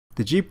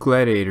The Jeep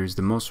Gladiator is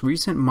the most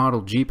recent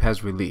model Jeep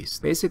has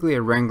released. Basically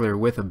a Wrangler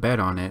with a bed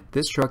on it,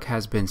 this truck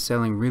has been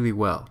selling really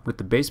well, with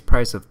the base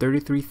price of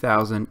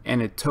 $33,000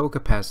 and a tow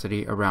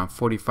capacity around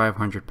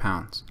 4,500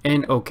 pounds.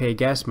 And okay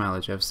gas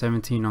mileage of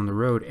 17 on the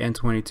road and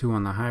 22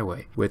 on the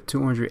highway. With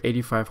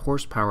 285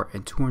 horsepower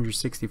and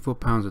 260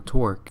 foot-pounds of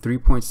torque,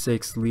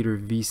 3.6 liter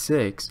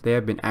V6, they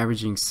have been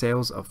averaging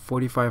sales of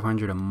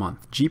 4,500 a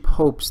month. Jeep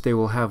hopes they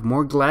will have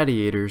more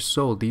Gladiators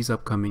sold these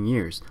upcoming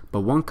years, but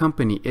one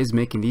company is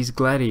making these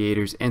Gladiators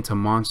into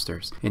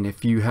monsters, and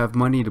if you have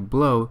money to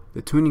blow,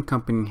 the tuning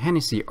company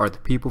Hennessey are the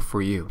people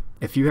for you.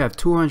 If you have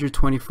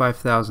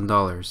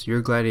 $225,000,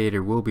 your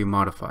Gladiator will be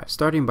modified,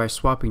 starting by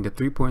swapping the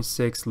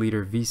 3.6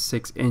 liter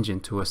V6 engine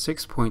to a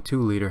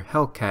 6.2 liter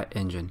Hellcat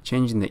engine.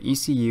 Changing the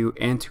ECU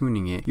and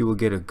tuning it, you will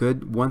get a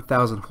good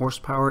 1,000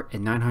 horsepower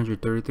and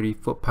 933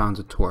 foot-pounds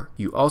of torque.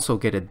 You also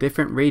get a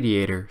different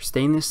radiator,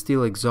 stainless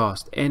steel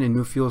exhaust, and a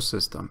new fuel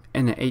system,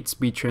 and an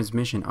 8-speed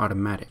transmission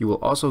automatic. You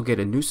will also get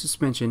a new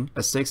suspension,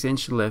 a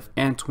 6-inch lift,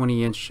 and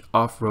 20-inch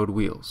off-road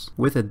wheels,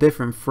 with a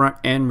different front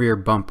and rear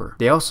bumper.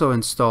 They also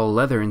install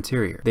leather interior.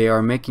 They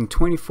are making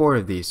 24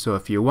 of these, so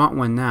if you want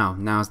one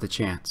now's the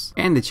chance.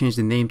 And they changed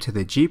the name to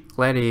the Jeep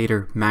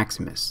Gladiator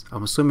Maximus.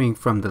 I'm assuming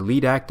from the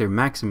lead actor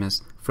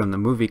Maximus from the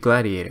movie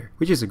Gladiator,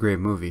 which is a great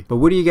movie. But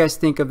what do you guys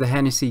think of the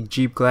Hennessey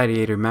Jeep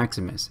Gladiator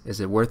Maximus? Is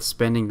it worth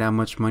spending that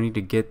much money to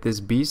get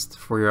this beast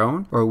for your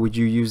own, or would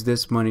you use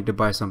this money to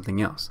buy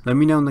something else? Let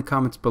me know in the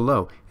comments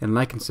below, and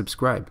like and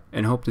subscribe,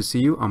 and hope to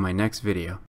see you on my next video.